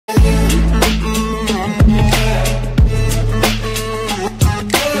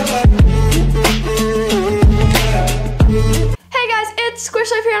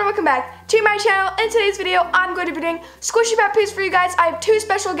back to my channel. In today's video, I'm going to be doing squishy pet peeves for you guys. I have two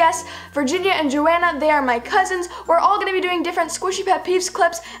special guests, Virginia and Joanna. They are my cousins. We're all going to be doing different squishy pet peeves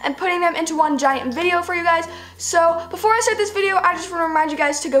clips and putting them into one giant video for you guys. So before I start this video, I just want to remind you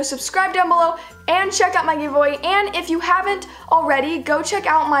guys to go subscribe down below and check out my giveaway. And if you haven't already, go check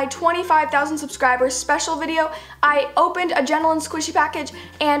out my 25,000 subscribers special video. I opened a Gentleman squishy package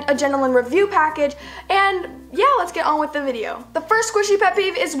and a Gentleman review package, and yeah, let's get on with the video. The first squishy pet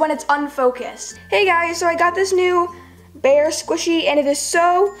peeve is when it's unfocused. Hey guys, so I got this new bear squishy and it is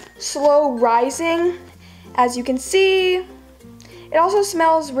so slow rising. As you can see, it also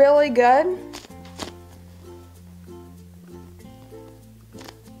smells really good.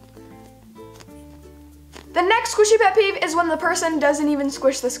 The next squishy pet peeve is when the person doesn't even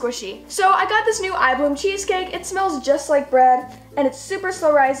squish the squishy. So I got this new eye bloom cheesecake. It smells just like bread and it's super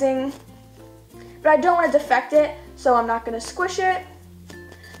slow rising, but I don't want to defect it, so I'm not going to squish it.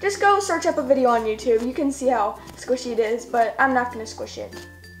 Just go search up a video on YouTube. You can see how squishy it is, but I'm not going to squish it.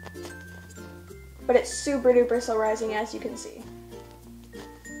 But it's super duper slow rising, as you can see.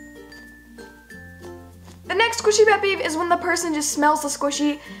 The next squishy pet peeve is when the person just smells the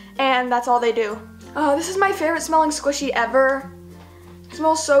squishy and that's all they do. Oh, this is my favorite smelling squishy ever. It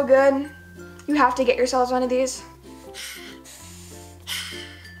smells so good. You have to get yourselves one of these.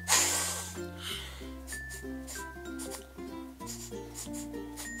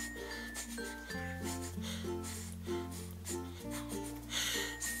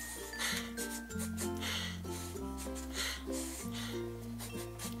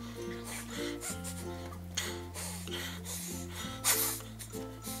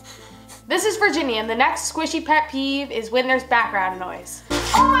 This is Virginia, and the next squishy pet peeve is when there's background noise.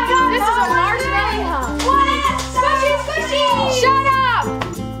 Oh my god, this is a marshmallow hump. What? Squishy, squishy! Shut up!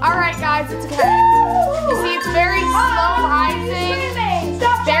 Alright guys, it's okay. You see, it's very slow rising.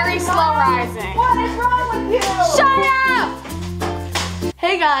 Stop very slow rising. What is wrong with you? Shut up!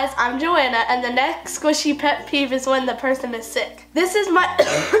 Hey guys, I'm Joanna, and the next squishy pet peeve is when the person is sick. This is my...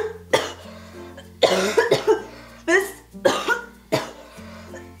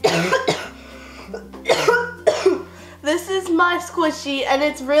 This is my squishy, and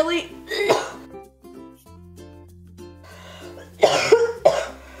it's really...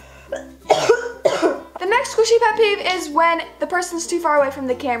 The next squishy pet peeve is when the person's too far away from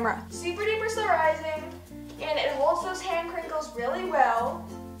the camera. Super duper slow rising, and it holds those hand crinkles really well.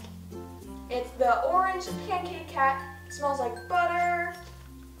 It's the orange pancake cat. It smells like butter.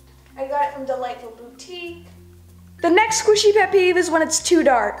 I got it from Delightful Boutique. The next squishy pet peeve is when it's too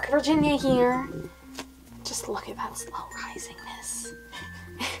dark. Virginia here. Just look at that slow risingness.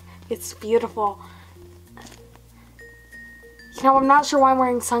 It's beautiful. You know, I'm not sure why I'm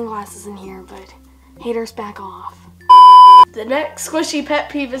wearing sunglasses in here, but haters back off. The next squishy pet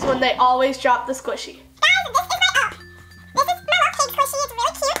peeve is when they always drop the squishy. Guys, this is my up. This is my little pig squishy. It's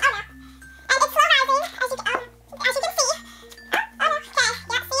really cute. Oh no. And it's slow rising, as you can see. Oh no. Okay.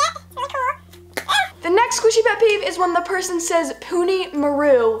 Yeah, see it? It's really cool. The next squishy pet peeve is when the person says Puni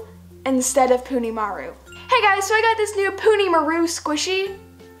Maru instead of Puni Maru. Hey guys, so I got this new Puni Maru squishy.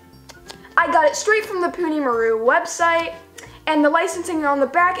 I got it straight from the Puni Maru website, and the licensing on the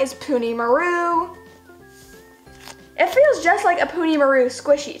back is Puni Maru. It feels just like a Puni Maru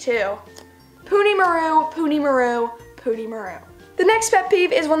squishy too. Puni Maru, Puni Maru, Puni Maru. The next pet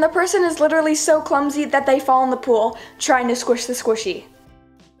peeve is when the person is literally so clumsy that they fall in the pool trying to squish the squishy.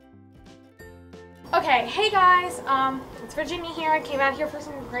 Okay, hey guys, it's Virginia here. I came out here for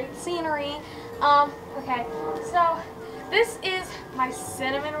some great scenery. Okay, so this is my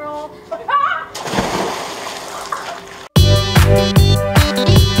cinnamon roll. Thank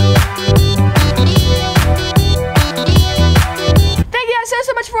you guys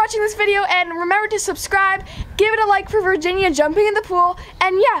so much for watching this video, and remember to subscribe, give it a like for Virginia jumping in the pool,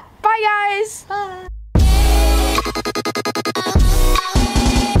 and yeah, bye guys! Bye!